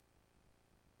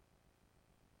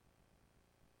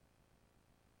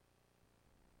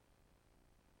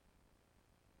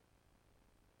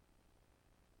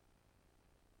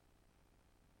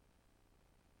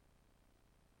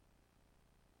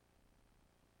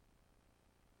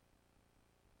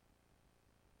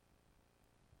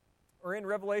are in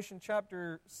Revelation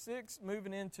chapter 6,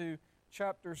 moving into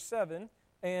chapter 7.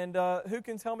 And who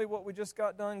can tell me what we just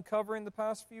got done covering the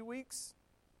past few weeks?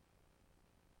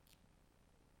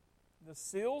 The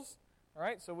seals. All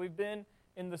right, so we've been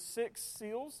in the 6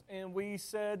 seals, and we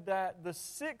said that the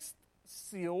 6th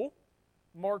seal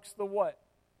marks the what?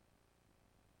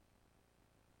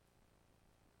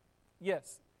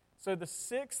 Yes. So the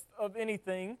 6th of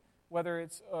anything, whether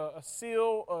it's a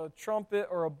seal, a trumpet,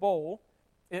 or a bowl,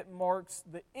 it marks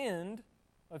the end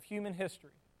of human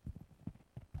history.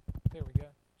 There we go.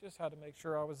 Just had to make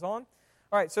sure I was on.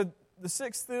 All right, so the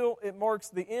 6th seal, it marks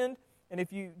the end. And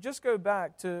if you just go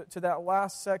back to that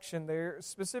last section there,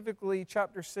 specifically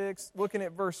chapter 6, looking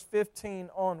at verse 15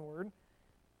 onward,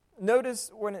 notice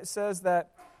when it says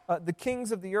that the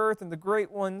kings of the earth and the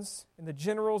great ones and the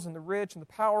generals and the rich and the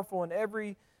powerful and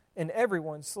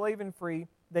everyone, slave and free,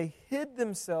 they hid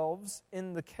themselves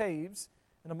in the caves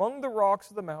and among the rocks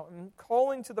of the mountain,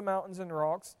 calling to the mountains and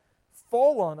rocks,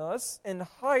 fall on us and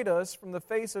hide us from the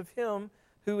face of him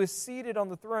who is seated on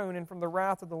the throne and from the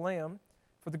wrath of the Lamb.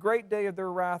 For the great day of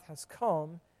their wrath has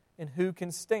come, and who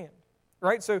can stand?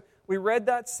 Right? So we read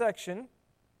that section,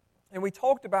 and we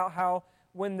talked about how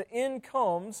when the end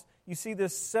comes, you see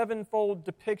this sevenfold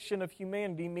depiction of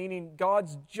humanity, meaning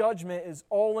God's judgment is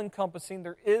all-encompassing.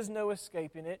 There is no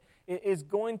escaping it. It is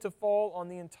going to fall on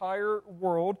the entire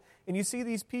world. And you see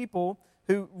these people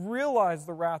who realize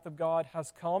the wrath of God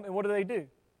has come, and what do?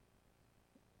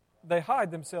 They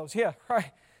hide themselves. Yeah,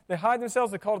 right. They hide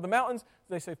themselves. They call to the mountains.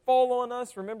 They say, fall on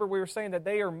us. Remember, we were saying that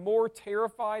they are more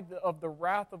terrified of the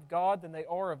wrath of God than they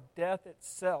are of death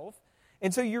itself.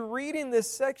 And so you're reading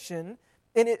this section,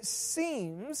 and it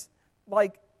seems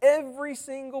like every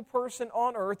single person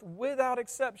on earth, without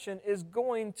exception, is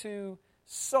going to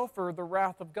suffer the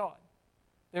wrath of God.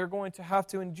 They're going to have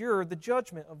to endure the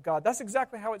judgment of God. That's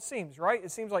exactly how it seems, right?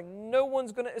 It seems like no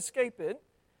one's going to escape it.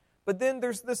 But then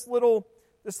there's this little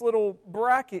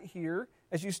bracket here.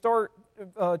 As you start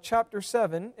chapter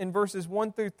 7 in verses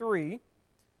 1 through 3,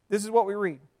 this is what we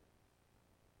read.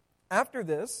 After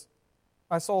this,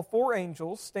 I saw 4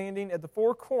 angels standing at the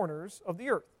 4 corners of the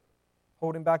earth,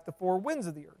 holding back the 4 winds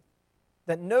of the earth,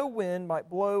 that no wind might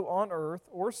blow on earth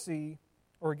or sea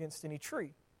or against any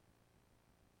tree.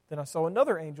 Then I saw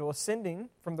another angel ascending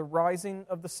from the rising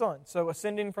of the sun. So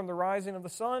ascending from the rising of the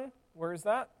sun, where is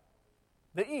that?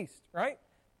 The east, right?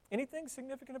 Anything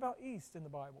significant about east in the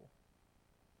Bible?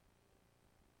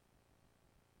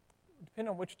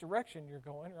 Depending on which direction you're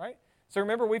going, right? So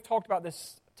remember, we've talked about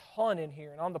this a ton in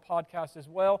here and on the podcast as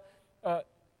well.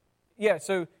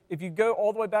 So if you go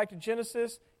all the way back to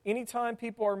Genesis, anytime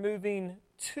people are moving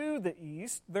to the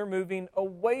east, they're moving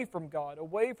away from God,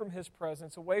 away from His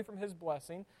presence, away from His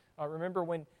blessing. Remember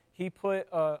when He put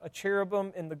a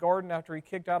cherubim in the garden after He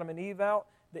kicked Adam and Eve out,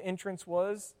 the entrance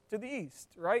was to the east,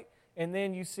 right? And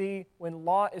then you see when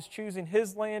Lot is choosing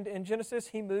his land in Genesis,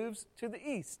 he moves to the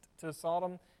east, to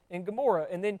Sodom and Gomorrah.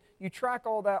 And then you track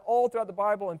all that all throughout the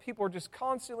Bible, and people are just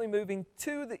constantly moving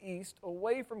to the east,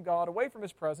 away from God, away from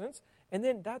His presence. And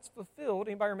then that's fulfilled.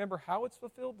 Anybody remember how it's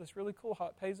fulfilled? That's really cool how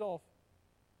it pays off.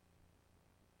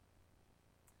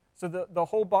 So the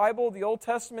whole Bible, the Old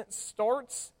Testament,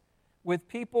 starts with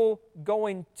people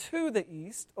going to the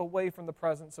east, away from the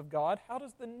presence of God. How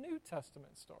does the New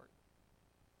Testament start?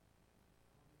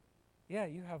 Yeah,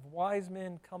 you have wise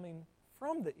men coming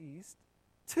from the east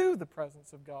to the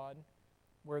presence of God,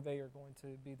 where they are going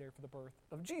to be there for the birth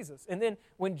of Jesus. And then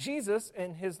when Jesus,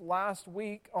 in His last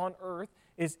week on earth,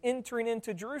 is entering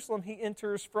into Jerusalem, He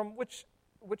enters from which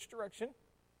direction?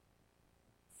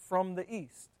 From the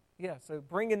east. Yeah, so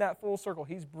bringing that full circle.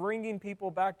 He's bringing people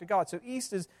back to God. So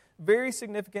east is very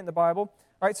significant in the Bible.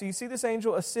 All right, so you see this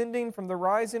angel ascending from the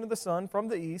rising of the sun from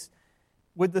the east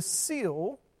with the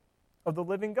seal of the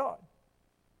living God.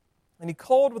 And he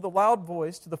called with a loud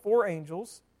voice to the 4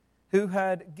 angels who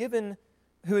had been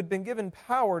given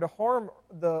power to harm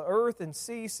the earth and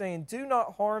sea, saying, do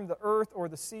not harm the earth or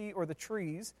the sea or the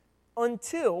trees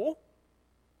until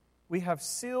we have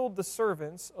sealed the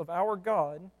servants of our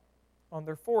God on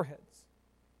their foreheads.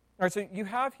 All right, so you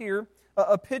have here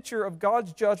a picture of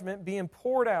God's judgment being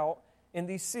poured out in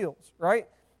these seals, right?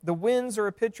 The winds are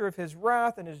a picture of His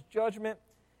wrath and His judgment.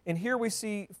 And here we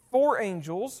see 4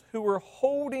 angels who are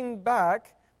holding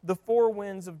back the 4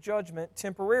 winds of judgment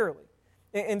temporarily.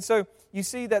 And so you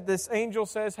see that this angel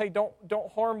says, hey, don't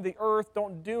harm the earth,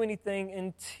 don't do anything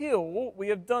until we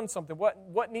have done something.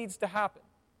 What needs to happen?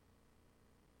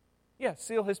 Yeah,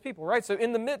 seal His people, right? So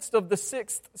in the midst of the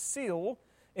 6th seal,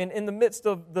 and in the midst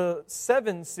of the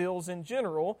 7 seals in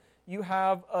general, you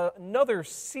have another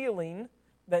sealing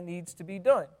that needs to be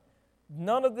done.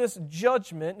 none of this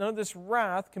judgment, none of this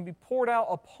wrath can be poured out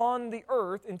upon the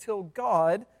earth until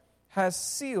God has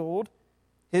sealed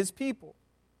His people.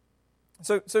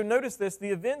 So notice this, the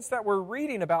events that we're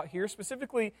reading about here,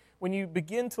 specifically when you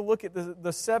begin to look at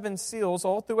the seven seals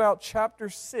all throughout chapter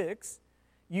 6,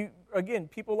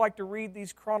 people like to read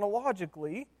these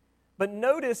chronologically, but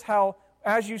notice how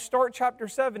as you start chapter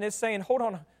 7, it's saying, hold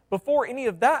on, before any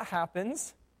of that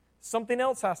happens, something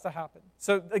else has to happen.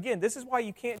 So again, this is why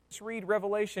you can't just read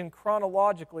Revelation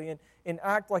chronologically and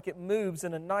act like it moves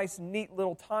in a nice, neat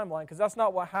little timeline, because that's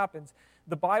not what happens.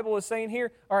 The Bible is saying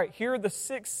here, all right, here are the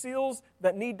 6 seals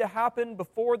that need to happen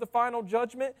before the final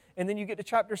judgment, and then you get to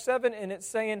chapter 7, and it's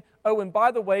saying, oh, and by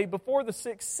the way, before the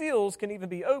 6 seals can even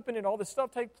be opened and all this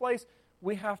stuff take place,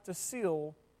 we have to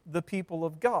seal the people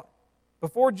of God.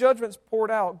 Before judgment's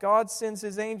poured out, God sends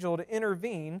His angel to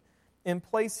intervene and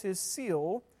place His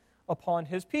seal upon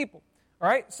His people. All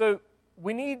right, so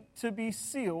we need to be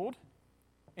sealed,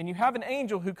 and you have an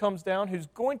angel who comes down who's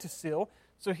going to seal.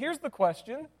 So here's the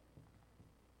question.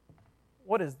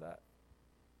 What is that?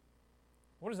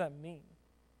 What does that mean?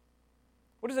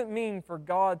 What does it mean for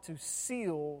God to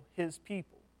seal His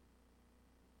people?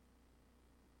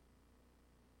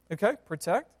 Okay,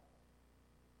 protect.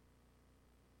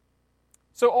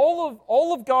 So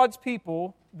all of God's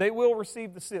people, they will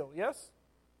receive the seal, yes?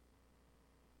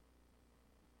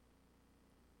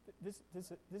 This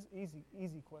is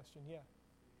easy question, yeah.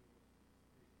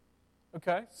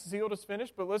 Okay, sealed is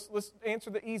finished, but let's answer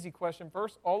the easy question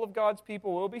first. All of God's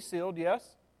people will be sealed,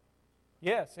 yes?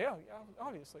 Yes, yeah,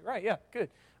 obviously, right, yeah, good.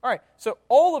 All right, so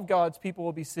all of God's people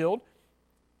will be sealed.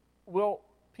 Will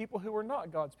people who are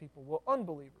not God's people, will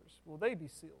unbelievers, will they be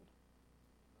sealed?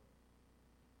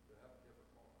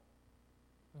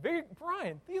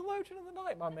 Brian, theologian of the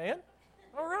night, my man.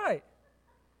 All right.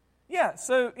 Yeah,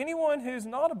 so anyone who's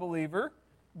not a believer,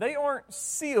 they aren't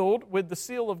sealed with the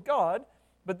seal of God,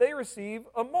 but they receive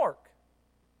a mark.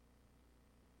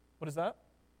 What is that?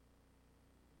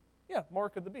 Yeah,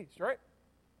 mark of the beast, right?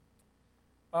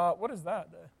 What is that,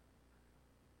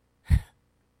 though?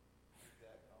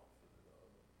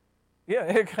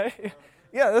 Yeah, okay.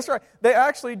 Yeah, that's right. They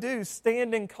actually do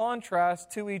stand in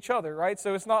contrast to each other, right?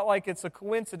 So it's not like it's a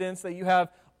coincidence that you have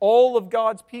all of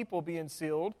God's people being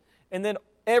sealed and then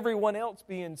everyone else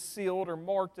being sealed or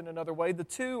marked in another way. The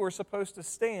two are supposed to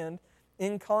stand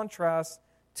in contrast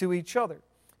to each other.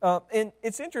 And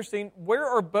it's interesting, where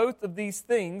are both of these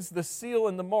things, the seal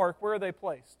and the mark, where are they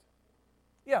placed?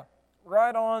 Yeah,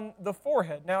 right on the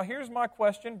forehead. Now, here's my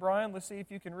question, Brian. Let's see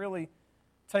if you can really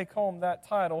take home that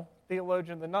title,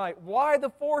 Theologian of the Night. Why the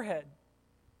forehead?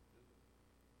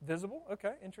 Visible?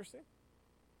 Okay, interesting.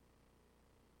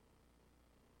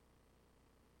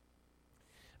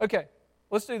 Okay,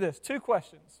 let's do this. 2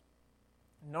 questions.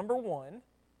 Number 1,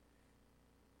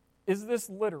 is this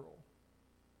literal?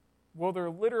 Will there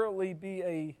literally be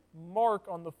a mark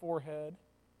on the forehead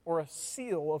or a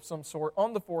seal of some sort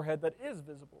on the forehead that is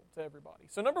visible to everybody?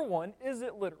 So number 1, is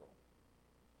it literal?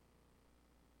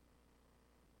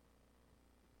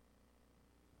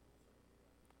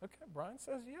 Okay, Brian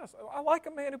says yes. I like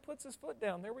a man who puts his foot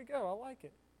down. There we go. I like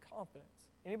it. Confidence.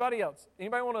 Anybody else?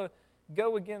 Anybody want to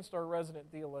go against our resident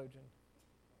theologian?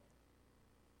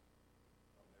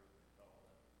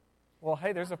 Well,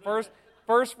 hey, there's a first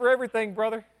for everything,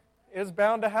 brother. It's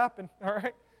bound to happen, all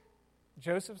right?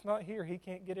 Joseph's not here. He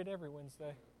can't get it every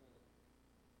Wednesday.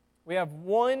 We have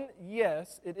 1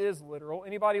 yes, it is literal.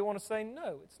 Anybody want to say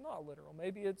no, it's not literal?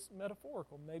 Maybe it's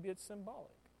metaphorical. Maybe it's symbolic.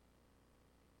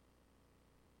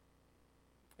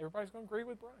 Everybody's going to agree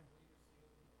with Brian?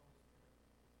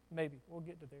 Maybe. We'll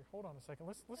get to there. Hold on a second.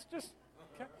 Let's just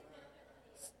okay.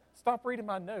 Stop reading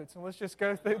my notes and let's just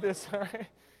go through this, all right?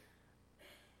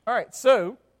 All right,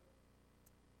 so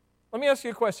let me ask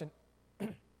you a question.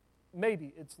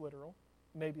 Maybe it's literal.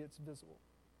 Maybe it's visible.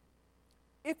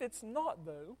 If it's not,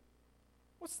 though,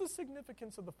 what's the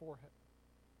significance of the forehead?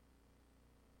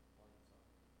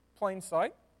 Plain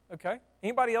sight. Okay.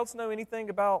 Anybody else know anything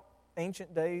about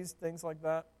ancient days, things like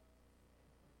that?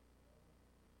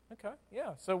 Okay,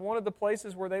 yeah. So one of the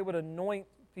places where they would anoint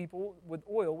people with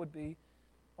oil would be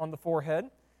on the forehead.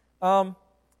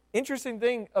 Interesting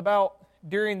thing about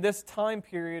during this time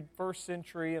period, 1st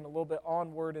century and a little bit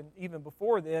onward and even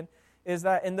before then, is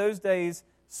that in those days,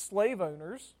 slave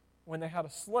owners, when they had a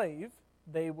slave,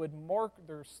 they would mark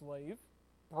their slave,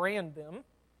 brand them,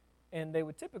 and they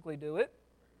would typically do it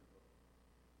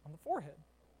on the forehead.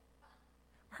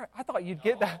 All right, I thought you'd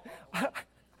get that.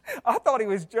 I thought he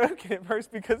was joking at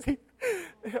first because he...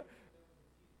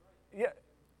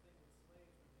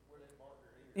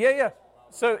 Yeah.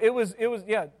 So it was,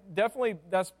 definitely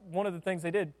that's one of the things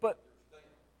they did. But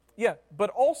Yeah, but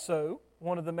also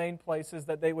one of the main places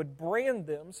that they would brand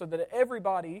them so that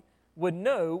everybody would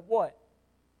know what?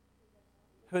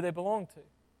 Who they belong to.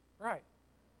 Right.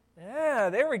 Yeah,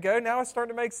 there we go. Now it's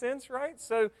starting to make sense, right?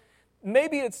 So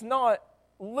maybe it's not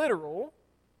literal,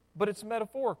 but it's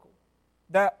metaphorical.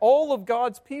 That all of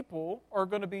God's people are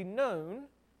going to be known,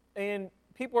 and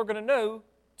people are going to know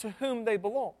to whom they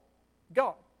belong.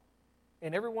 God.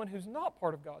 And everyone who's not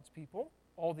part of God's people,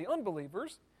 all the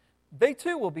unbelievers, they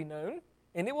too will be known,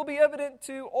 and it will be evident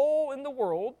to all in the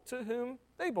world to whom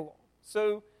they belong.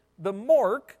 So the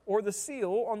mark or the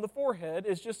seal on the forehead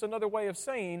is just another way of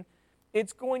saying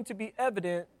it's going to be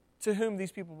evident to whom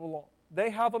these people belong.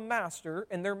 They have a master,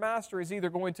 and their master is either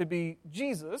going to be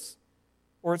Jesus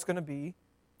or it's going to be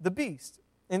the beast.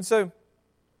 And so,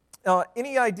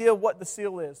 any idea what the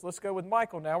seal is? Let's go with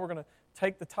Michael now. We're going to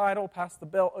take the title, pass the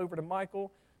belt over to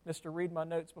Michael. Mr. Read my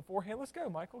notes beforehand. Let's go,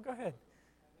 Michael. Go ahead.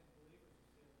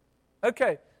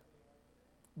 Okay.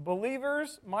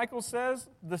 Believers, Michael says,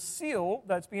 the seal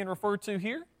that's being referred to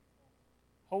here,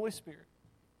 Holy Spirit.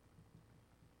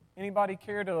 Anybody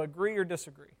care to agree or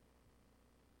disagree?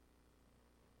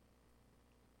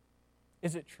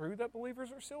 Is it true that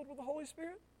believers are sealed with the Holy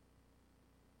Spirit?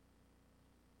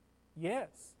 Yes.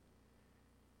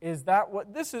 Is that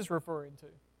what this is referring to?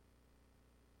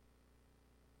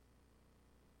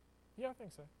 Yeah, I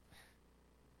think so.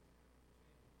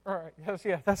 All right. Yes,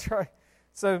 yeah, that's right.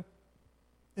 So,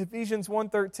 Ephesians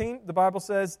 1:13, the Bible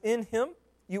says, "In Him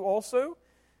you also,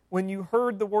 when you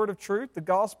heard the word of truth, the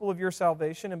gospel of your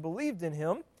salvation, and believed in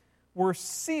Him, were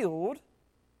sealed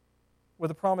with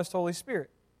the promised Holy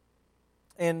Spirit."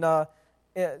 And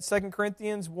 2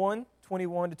 Corinthians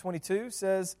 1:21-22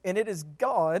 says, "And it is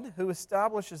God who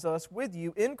establishes us with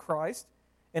you in Christ,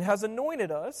 and has anointed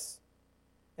us,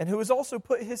 and who has also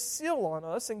put His seal on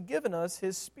us and given us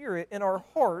His Spirit in our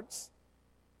hearts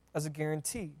as a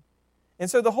guarantee." And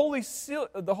so the Holy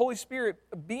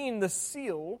Spirit being the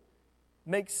seal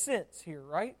makes sense here,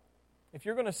 right? If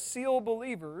you're going to seal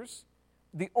believers,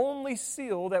 the only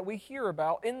seal that we hear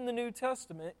about in the New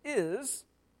Testament is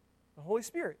the Holy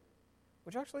Spirit,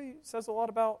 which actually says a lot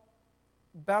about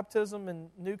baptism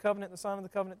and New Covenant, the sign of the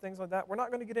covenant, things like that. We're not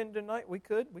going to get into tonight. We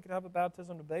could have a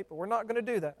baptism debate, but we're not going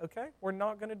to do that, okay? We're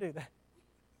not going to do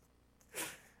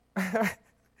that.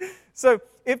 So,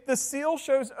 if the seal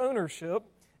shows ownership,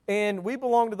 and we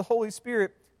belong to the Holy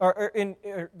Spirit, or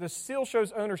the seal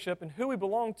shows ownership and who we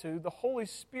belong to, the Holy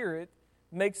Spirit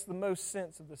makes the most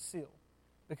sense of the seal.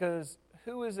 Because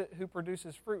who is it who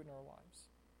produces fruit in our lives?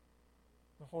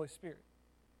 The Holy Spirit.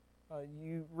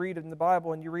 You read in the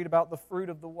Bible and you read about the fruit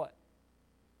of the what?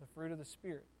 The fruit of the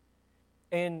Spirit.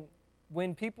 And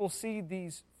when people see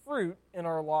these fruit in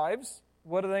our lives,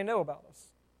 what do they know about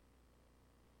us?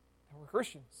 That we're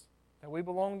Christians, that we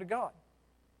belong to God.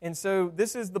 And so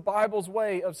this is the Bible's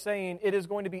way of saying it is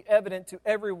going to be evident to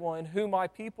everyone who my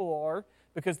people are,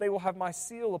 because they will have my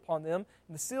seal upon them.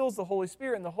 And the seal is the Holy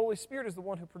Spirit, and the Holy Spirit is the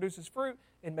one who produces fruit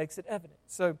and makes it evident.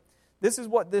 So this is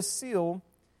what this seal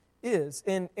is.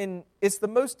 And it's the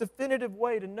most definitive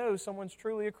way to know someone's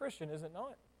truly a Christian, is it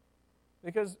not?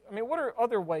 Because, I mean, what are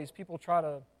other ways people try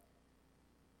to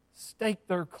stake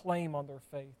their claim on their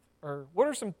faith? Or what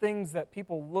are some things that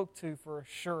people look to for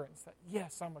assurance that,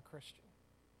 yes, I'm a Christian?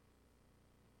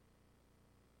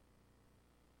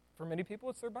 For many people,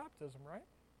 it's their baptism, right?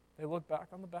 They look back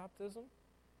on the baptism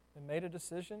and made a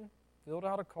decision, filled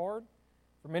out a card.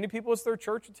 For many people, it's their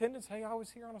church attendance. Hey, I was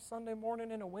here on a Sunday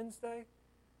morning and a Wednesday.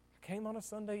 I came on a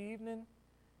Sunday evening.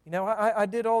 You know, I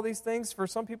did all these things. For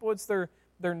some people, it's their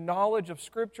knowledge of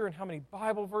Scripture and how many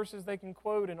Bible verses they can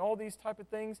quote and all these type of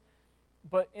things.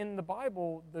 But in the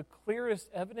Bible, the clearest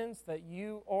evidence that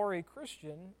you are a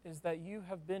Christian is that you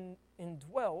have been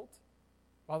indwelt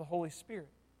by the Holy Spirit.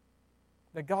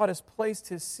 That God has placed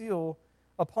His seal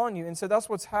upon you. And so that's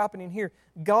what's happening here.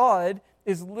 God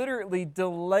is literally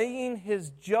delaying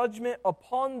His judgment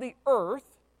upon the earth,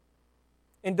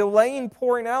 and delaying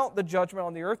pouring out the judgment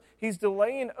on the earth. He's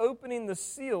delaying opening the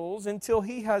seals until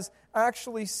He has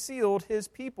actually sealed His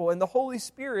people. And the Holy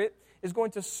Spirit is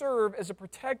going to serve as a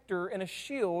protector and a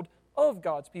shield of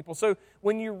God's people. So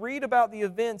when you read about the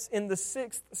events in the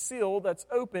sixth seal that's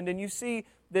opened, and you see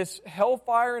this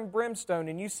hellfire and brimstone,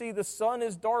 and you see the sun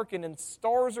is darkened and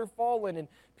stars are falling and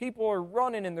people are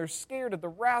running and they're scared of the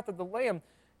wrath of the Lamb,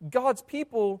 God's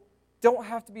people don't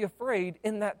have to be afraid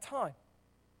in that time.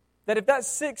 That if that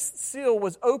sixth seal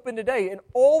was open today and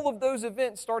all of those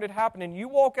events started happening, you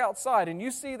walk outside and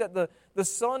you see that the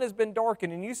sun has been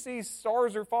darkened and you see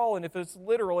stars are falling, if it's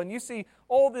literal, and you see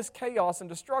all this chaos and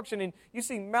destruction and you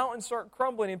see mountains start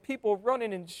crumbling and people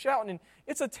running and shouting, and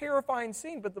it's a terrifying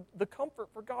scene, but the comfort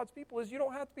for God's people is you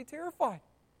don't have to be terrified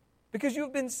because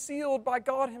you've been sealed by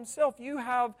God Himself. You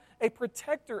have a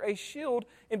protector, a shield,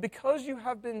 and because you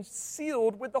have been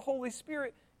sealed with the Holy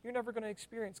Spirit, you're never going to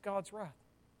experience God's wrath.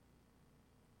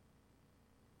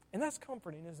 And that's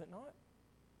comforting, is it not?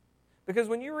 Because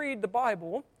when you read the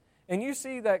Bible and you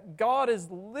see that God is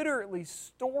literally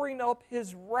storing up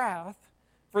His wrath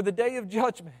for the day of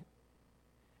judgment,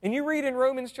 and you read in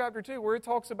Romans chapter 2 where it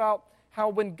talks about how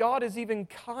when God is even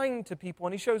kind to people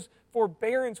and He shows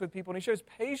forbearance with people and He shows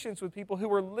patience with people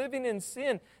who are living in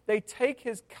sin, they take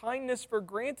His kindness for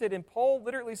granted. And Paul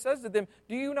literally says to them,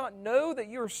 do you not know that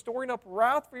you are storing up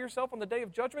wrath for yourself on the day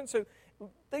of judgment? So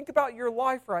think about your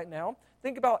life right now.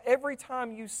 Think about every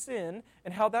time you sin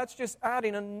and how that's just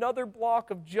adding another block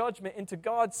of judgment into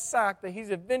God's sack that He's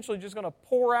eventually just going to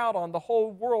pour out on the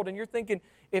whole world. And you're thinking,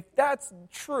 if that's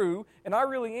true, and I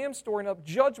really am storing up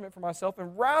judgment for myself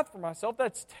and wrath for myself,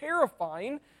 that's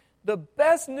terrifying. The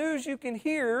best news you can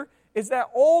hear is that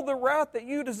all the wrath that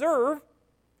you deserve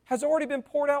has already been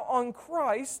poured out on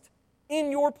Christ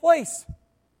in your place.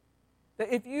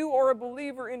 That if you are a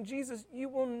believer in Jesus, you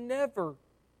will never,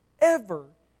 ever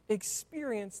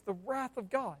experience the wrath of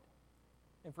God.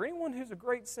 And for anyone who's a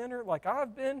great sinner like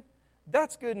I've been,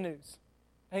 that's good news.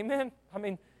 Amen? I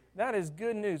mean, that is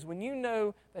good news. When you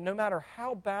know that no matter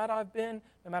how bad I've been,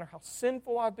 no matter how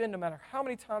sinful I've been, no matter how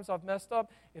many times I've messed up,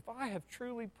 if I have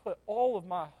truly put all of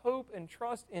my hope and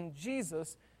trust in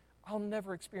Jesus, I'll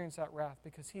never experience that wrath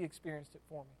because He experienced it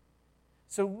for me.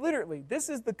 So literally, this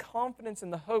is the confidence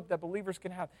and the hope that believers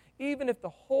can have, even if the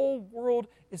whole world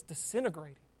is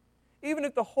disintegrating. Even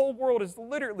if the whole world is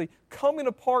literally coming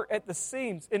apart at the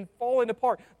seams and falling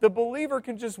apart, the believer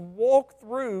can just walk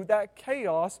through that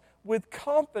chaos with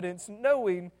confidence,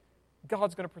 knowing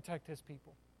God's going to protect His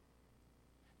people.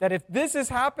 That if this is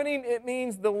happening, it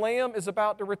means the Lamb is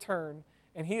about to return,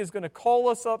 and He is going to call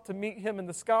us up to meet Him in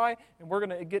the sky, and we're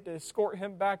going to get to escort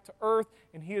Him back to earth,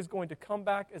 and He is going to come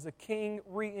back as a king,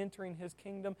 re-entering His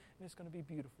kingdom, and it's going to be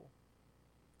beautiful.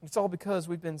 And it's all because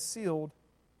we've been sealed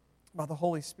by the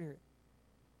Holy Spirit.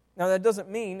 Now, that doesn't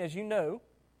mean, as you know,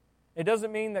 it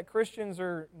doesn't mean that Christians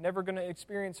are never going to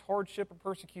experience hardship or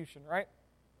persecution, right?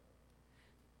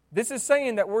 This is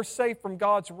saying that we're safe from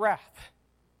God's wrath.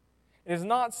 It is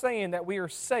not saying that we are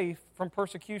safe from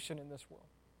persecution in this world.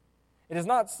 It is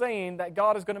not saying that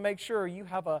God is going to make sure you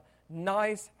have a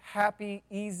nice, happy,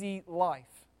 easy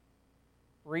life.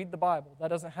 Read the Bible. That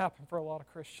doesn't happen for a lot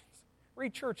of Christians.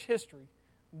 Read church history.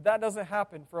 That doesn't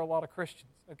happen for a lot of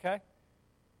Christians, okay?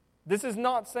 This is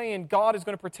not saying God is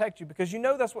going to protect you, because you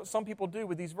know that's what some people do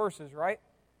with these verses, right?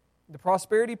 The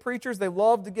prosperity preachers, they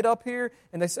love to get up here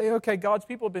and they say, okay, God's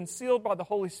people have been sealed by the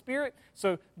Holy Spirit,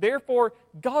 so therefore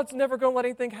God's never going to let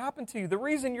anything happen to you. The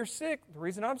reason you're sick, the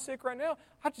reason I'm sick right now,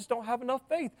 I just don't have enough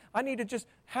faith. I need to just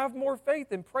have more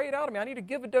faith and pray it out of me. I need to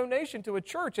give a donation to a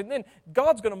church, and then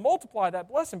God's going to multiply that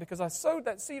blessing because I sowed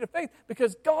that seed of faith,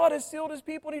 because God has sealed His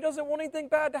people and He doesn't want anything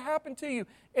bad to happen to you.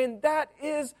 And that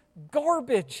is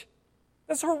garbage.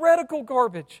 That's heretical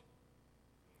garbage.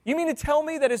 You mean to tell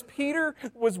me that as Peter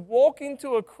was walking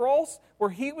to a cross where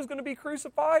he was going to be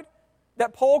crucified,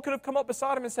 that Paul could have come up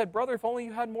beside him and said, brother, if only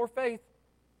you had more faith.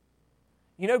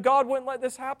 You know, God wouldn't let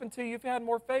this happen to you if you had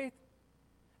more faith.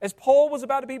 As Paul was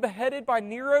about to be beheaded by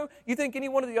Nero, you think any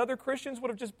one of the other Christians would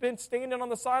have just been standing on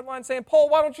the sideline saying, Paul,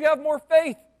 why don't you have more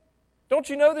faith? Don't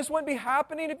you know this wouldn't be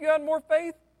happening if you had more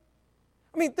faith?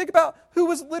 I mean, think about who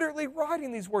was literally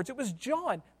writing these words. It was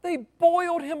John. They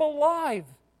boiled him alive.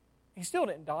 He still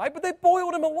didn't die, but they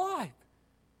boiled him alive.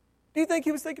 Do you think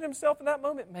he was thinking to himself in that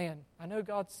moment, man, I know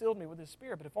God sealed me with His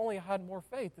Spirit, but if only I had more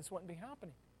faith, this wouldn't be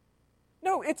happening?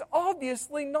 No, it's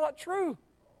obviously not true.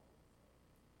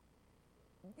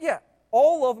 Yeah,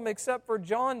 all of them except for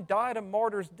John died a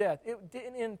martyr's death. It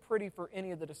didn't end pretty for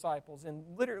any of the disciples, and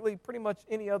literally pretty much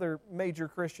any other major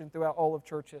Christian throughout all of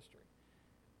church history.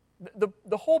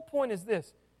 The whole point is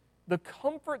this. The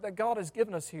comfort that God has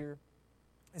given us here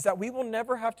is that we will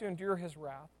never have to endure His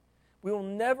wrath. We will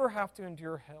never have to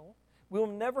endure hell. We will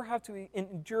never have to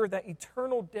endure that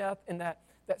eternal death and that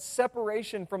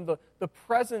separation from the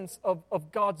presence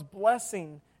of God's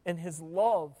blessing and His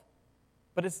love.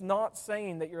 But it's not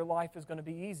saying that your life is going to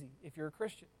be easy if you're a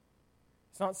Christian.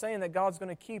 It's not saying that God's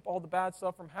going to keep all the bad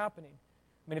stuff from happening.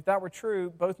 I mean, if that were true,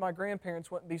 both my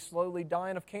grandparents wouldn't be slowly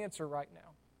dying of cancer right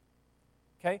now.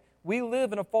 Okay? We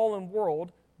live in a fallen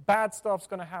world, bad stuff's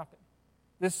going to happen.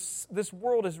 This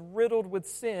world is riddled with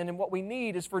sin, and what we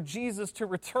need is for Jesus to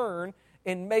return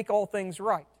and make all things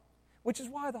right. Which is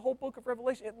why the whole book of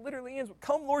Revelation, it literally ends with,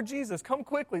 "Come, Lord Jesus, come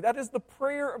quickly." That is the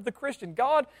prayer of the Christian.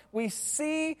 God, we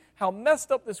see how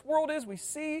messed up this world is. We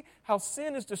see how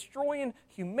sin is destroying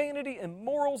humanity and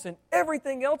morals and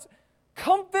everything else.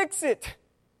 Come fix it.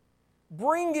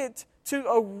 Bring it to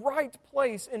a right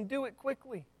place and do it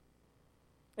quickly.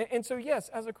 And so, yes,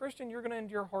 as a Christian, you're going to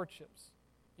endure hardships.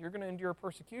 You're going to endure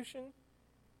persecution.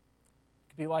 You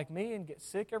could be like me and get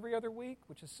sick every other week,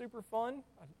 which is super fun.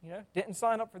 Didn't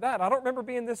sign up for that. I don't remember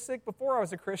being this sick before I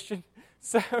was a Christian.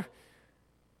 So,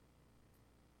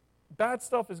 bad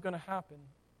stuff is going to happen.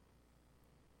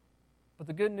 But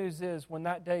the good news is, when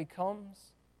that day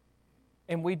comes,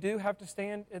 and we do have to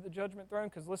stand at the judgment throne,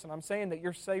 because listen, I'm saying that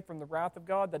you're safe from the wrath of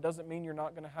God. That doesn't mean you're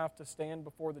not going to have to stand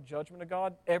before the judgment of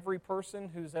God. Every person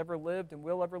who's ever lived and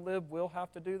will ever live will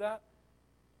have to do that.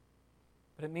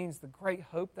 But it means the great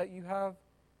hope that you have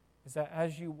is that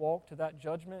as you walk to that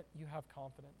judgment, you have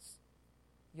confidence.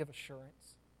 You have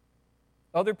assurance.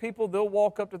 Other people, they'll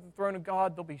walk up to the throne of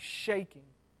God, they'll be shaking,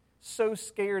 so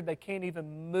scared they can't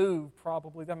even move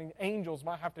probably. I mean, angels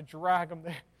might have to drag them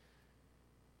there.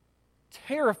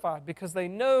 Terrified because they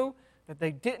know that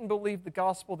they didn't believe the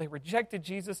gospel. They rejected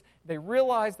Jesus. They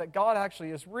realize that God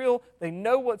actually is real. They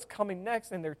know what's coming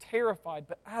next, and they're terrified.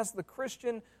 But as the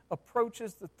Christian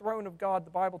approaches the throne of God,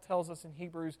 the Bible tells us in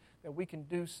Hebrews that we can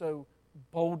do so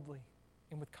boldly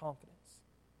and with confidence.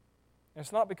 And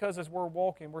it's not because as we're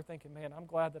walking, we're thinking, man, I'm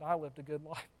glad that I lived a good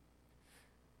life.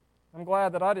 I'm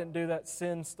glad that I didn't do that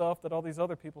sin stuff that all these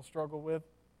other people struggle with.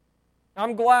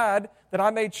 I'm glad that I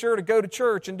made sure to go to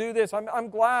church and do this. I'm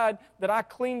glad that I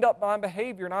cleaned up my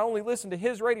behavior and I only listened to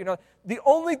his radio. Now, the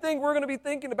only thing we're going to be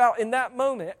thinking about in that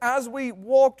moment as we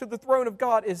walk to the throne of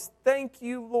God is, thank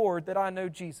you, Lord, that I know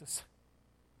Jesus.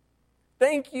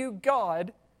 Thank you,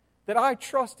 God, that I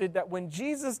trusted that when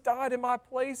Jesus died in my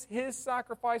place, his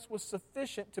sacrifice was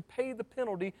sufficient to pay the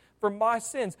penalty for my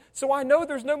sins. So I know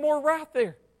there's no more wrath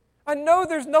there. I know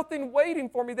there's nothing waiting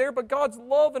for me there but God's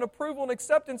love and approval and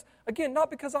acceptance. Again, not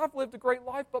because I've lived a great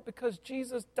life, but because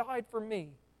Jesus died for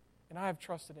me and I have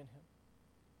trusted in him.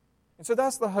 And so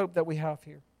that's the hope that we have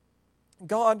here.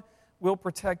 God will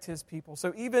protect his people.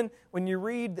 So even when you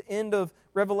read the end of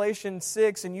Revelation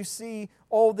 6 and you see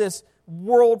all this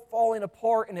world falling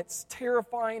apart and it's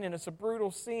terrifying and it's a brutal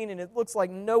scene and it looks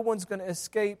like no one's going to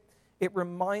escape, it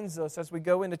reminds us as we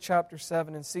go into chapter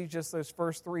 7 and see just those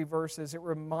first 3 verses, it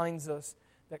reminds us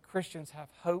that Christians have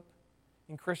hope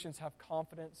and Christians have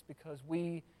confidence because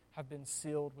we have been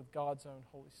sealed with God's own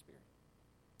Holy Spirit.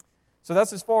 So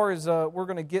that's as far as we're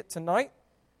going to get tonight.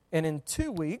 And in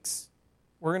 2 weeks,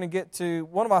 we're going to get to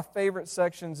one of my favorite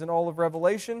sections in all of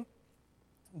Revelation,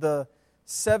 the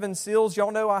 7 seals.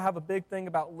 Y'all know I have a big thing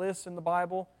about lists in the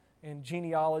Bible and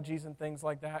genealogies and things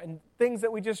like that. And things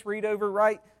that we just read over,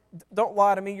 right? Don't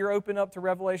lie to me. You're open up to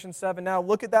Revelation 7 now.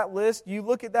 Look at that list. You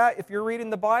look at that. If you're reading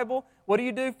the Bible, what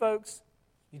do, folks?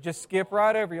 You just skip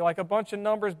right over. You're like a bunch of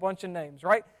numbers, bunch of names,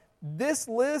 right? This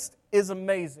list is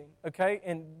amazing, okay?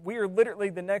 And we are literally,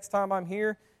 the next time I'm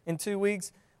here in 2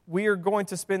 weeks, we are going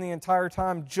to spend the entire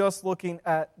time just looking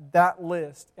at that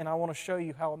list. And I want to show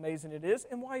you how amazing it is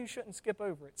and why you shouldn't skip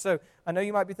over it. So I know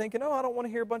you might be thinking, I don't want to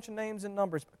hear a bunch of names and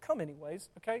numbers. But come anyways,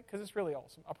 okay? Because it's really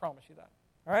awesome. I promise you that.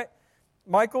 All right?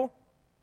 Michael,